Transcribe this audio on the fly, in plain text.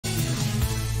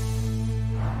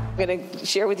I'm going to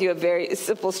share with you a very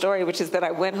simple story, which is that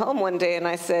I went home one day and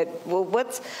I said, well,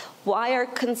 why are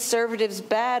conservatives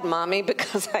bad, Mommy?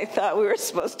 Because I thought we were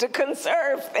supposed to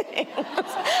conserve things.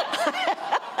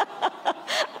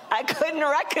 I couldn't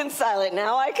reconcile it.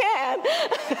 Now I can.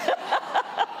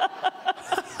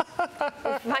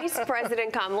 Vice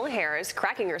President Kamala Harris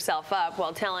cracking herself up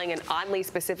while telling an oddly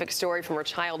specific story from her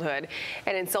childhood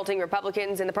and insulting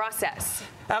Republicans in the process.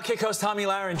 OutKick host Tomi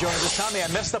Lahren joins us. Tommy, I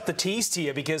messed up the tease to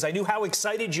you because I knew how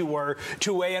excited you were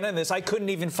to weigh in on this. I couldn't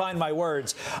even find my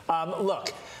words.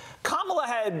 Look. Kamala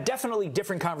had definitely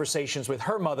different conversations with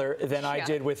her mother than I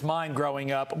did with mine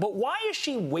growing up. But why is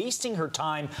she wasting her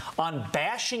time on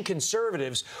bashing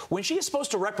conservatives when she is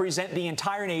supposed to represent the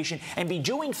entire nation and be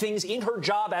doing things in her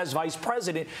job as vice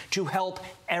president to help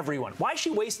everyone? Why is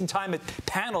she wasting time at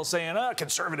panels saying,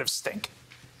 conservatives stink?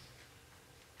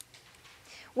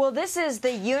 Well, this is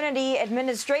the Unity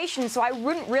administration, so I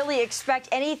wouldn't really expect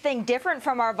anything different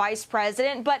from our vice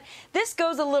president. But this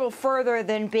goes a little further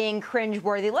than being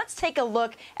cringeworthy. Let's take a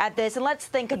look at this and let's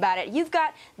think about it. You've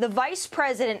got the vice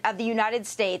president of the United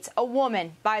States, a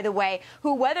woman, by the way,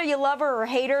 who, whether you love her or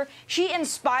hate her, she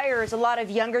inspires a lot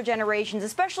of younger generations,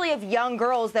 especially of young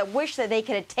girls that wish that they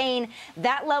could attain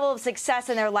that level of success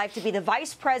in their life to be the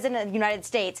vice president of the United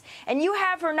States. And you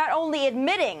have her not only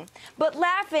admitting, but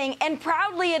laughing and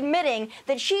proudly admitting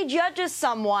that she judges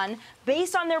someone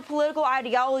based on their political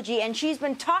ideology, and she's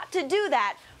been taught to do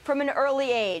that from an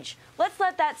early age. Let's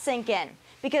let that sink in,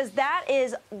 because that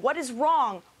is what is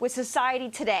wrong with society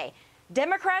today.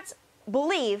 Democrats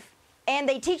believe, and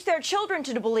they teach their children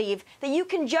to believe, that you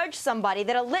can judge somebody,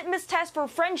 that a litmus test for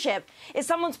friendship is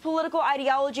someone's political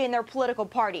ideology and their political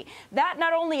party. That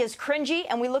not only is cringy,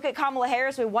 and we look at Kamala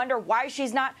Harris, we wonder why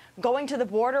she's not going to the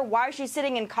border, why she's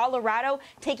sitting in Colorado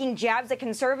taking jabs at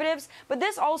conservatives, but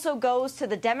this also goes to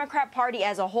the Democrat Party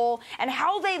as a whole and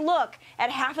how they look at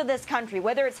half of this country,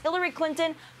 whether it's Hillary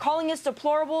Clinton calling us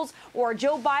deplorables or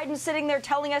Joe Biden sitting there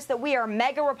telling us that we are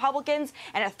mega Republicans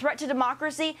and a threat to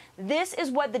democracy. This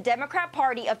is what the Democrat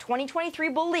Party of 2023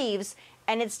 believes,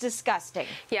 and it's disgusting.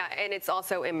 Yeah, and it's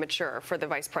also immature for the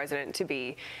vice president to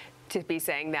be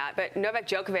saying that. But Novak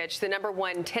Djokovic, the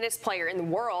 #1 tennis player in the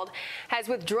world, has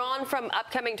withdrawn from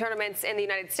upcoming tournaments in the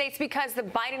United States because the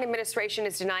Biden administration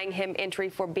is denying him entry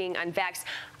for being unvaxxed.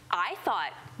 I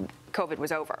thought COVID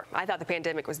was over. I thought the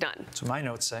pandemic was done. That's what my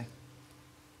notes say.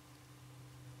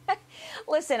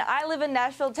 Listen, I live in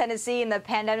Nashville, Tennessee, and the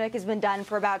pandemic has been done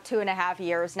for about 2.5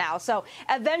 years now. So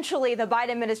eventually the Biden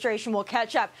administration will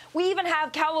catch up. We even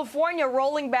have California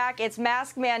rolling back its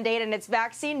mask mandate and its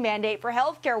vaccine mandate for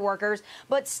healthcare workers.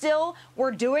 But still,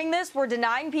 we're doing this. We're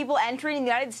denying people entering the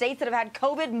United States that have had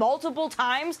COVID multiple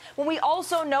times, when we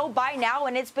also know by now,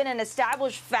 and it's been an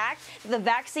established fact, that the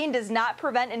vaccine does not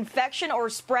prevent infection or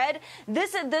spread.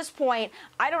 At this point,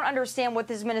 I don't understand what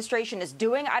this administration is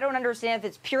doing. I don't understand if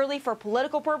it's purely for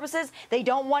political purposes. They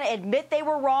don't want to admit they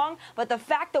were wrong. But the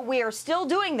fact that we are still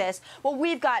doing this, well,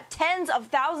 we've got tens of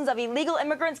thousands of illegal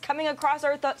immigrants coming across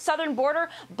our southern border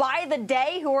by the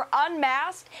day who are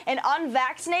unmasked and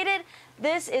unvaccinated.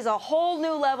 This is a whole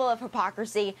new level of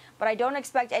hypocrisy, but I don't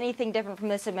expect anything different from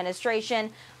this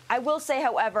administration. I will say,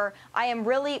 however, I am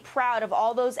really proud of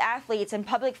all those athletes and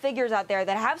public figures out there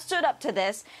that have stood up to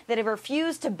this, that have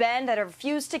refused to bend, that have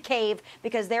refused to cave,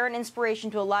 because they're an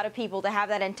inspiration to a lot of people to have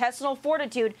that intestinal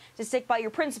fortitude to stick by your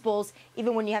principles,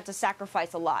 even when you have to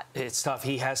sacrifice a lot. It's tough.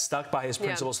 He has stuck by his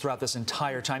principles throughout this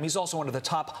entire time. He's also one of the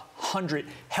top 100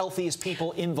 healthiest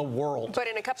people in the world. But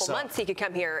in a couple months, he could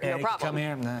come here, no problem. Come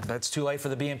here. That's too late for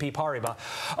the BNP Paribas.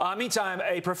 Meantime,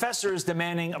 a professor is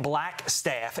demanding black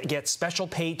staff get special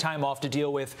paid time off to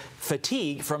deal with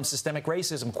fatigue from systemic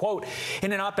racism. Quote,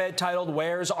 in an op-ed titled,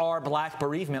 "Where's Our Black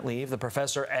Bereavement Leave?" the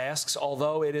professor asks,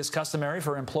 although it is customary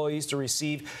for employees to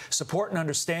receive support and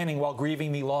understanding while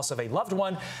grieving the loss of a loved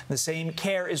one, the same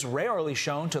care is rarely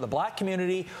shown to the black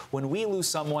community when we lose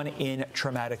someone in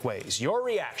traumatic ways. Your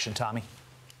reaction, Tommy?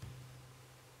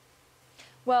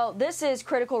 Well, this is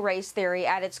critical race theory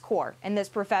at its core, and this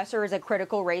professor is a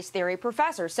critical race theory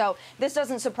professor, so this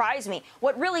doesn't surprise me.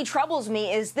 What really troubles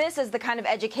me is this is the kind of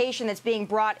education that's being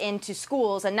brought into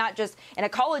schools, and not just in a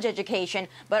college education,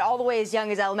 but all the way as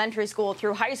young as elementary school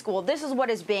through high school. This is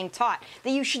what is being taught, that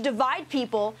you should divide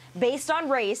people based on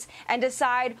race and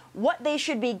decide what they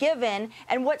should be given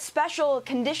and what special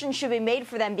conditions should be made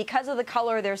for them because of the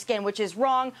color of their skin, which is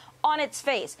wrong on its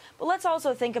face. But let's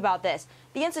also think about this.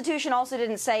 The institution also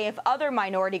didn't say if other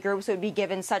minority groups would be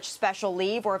given such special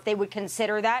leave or if they would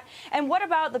consider that. And what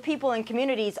about the people in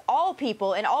communities, all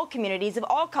people in all communities of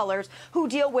all colors, who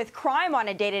deal with crime on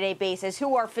a day-to-day basis,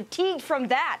 who are fatigued from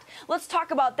that? Let's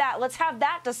talk about that. Let's have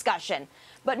that discussion.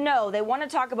 But no, they want to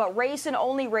talk about race and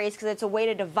only race because it's a way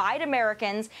to divide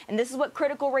Americans. And this is what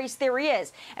critical race theory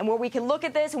is. And where we can look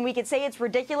at this and we can say it's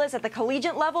ridiculous at the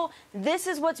collegiate level, this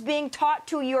is what's being taught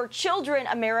to your children,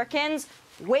 Americans.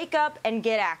 Wake up and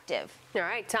get active. All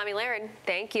right, Tomi Lahren,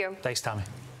 thank you. Thanks, Tommy.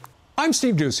 I'm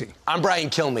Steve Ducey. I'm Brian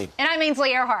Kilmeade. And I'm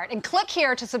Ainsley Earhart. And click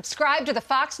here to subscribe to the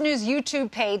Fox News YouTube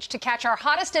page to catch our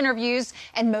hottest interviews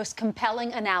and most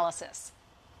compelling analysis.